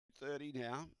6:30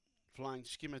 now. Flying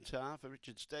Scimitar for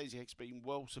Richard Stasiak's been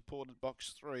well supported,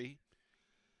 box 3.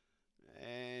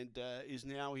 And is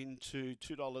now into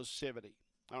 $2.70.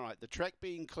 All right, the track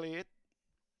being cleared.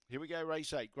 Here we go,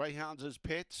 race 8. Greyhounds as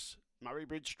pets.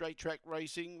 Murray-Bridge straight track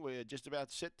racing. We're just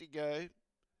about set to go.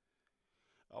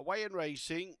 Away in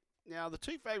racing. Now, the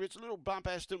two favourites, Little Bump,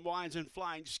 Aston Wines and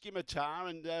Flying Scimitar.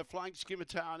 And Flying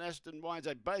Scimitar and Aston Wines,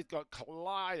 they both got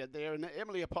collided there. And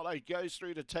Emily Apollo goes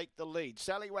through to take the lead.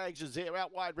 Sally Wags is there,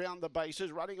 out wide round the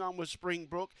bases. Running on with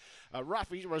Springbrook. A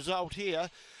roughy result here.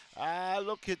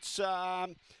 Look, it's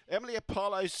Emily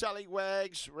Apollo, Sally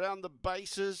Wags round the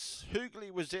bases.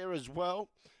 Hoogley was there as well.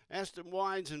 Aston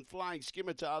Wines and Flying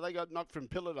Scimitar, they got knocked from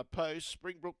pillar to post.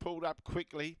 Springbrook pulled up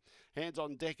quickly. Hands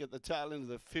on deck at the tail end of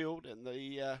the field. And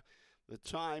the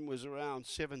time was around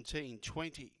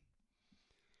 17:20.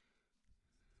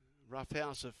 Rough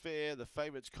house affair. The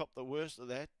favourites copped the worst of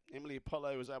that. Emily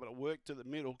Apollo was able to work to the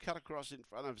middle, cut across in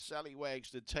front of Sally Wags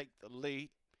to take the lead.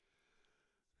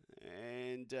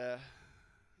 And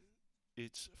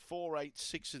it's 4, 8,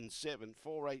 6 and 7.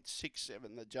 4, 8, 6,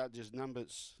 7, the judges'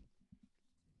 numbers.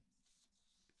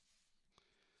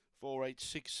 4, 8,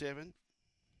 6, 7.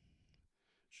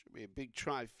 Should be a big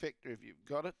trifecta if you've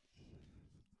got it.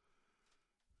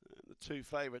 And the two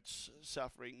favourites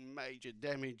suffering major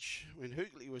damage when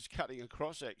Hoogley was cutting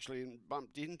across actually and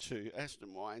bumped into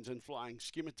Aston Wines and Flying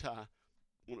Scimitar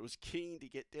when it was keen to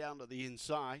get down to the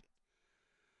inside.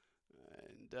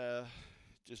 And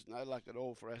just no luck at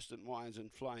all for Aston Wines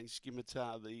and Flying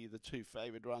Scimitar, the two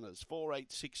favoured runners. 4,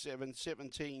 8, 6, 7,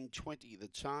 17:20 the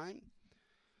time.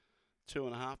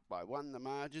 2.5 by 1 the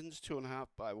margins, 2.5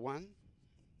 by 1.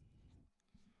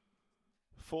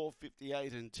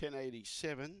 4:58 and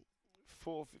 10:87.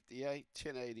 4:58,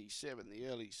 10:87. The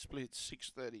early split,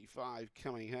 6:35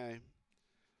 coming home.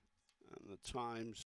 And the times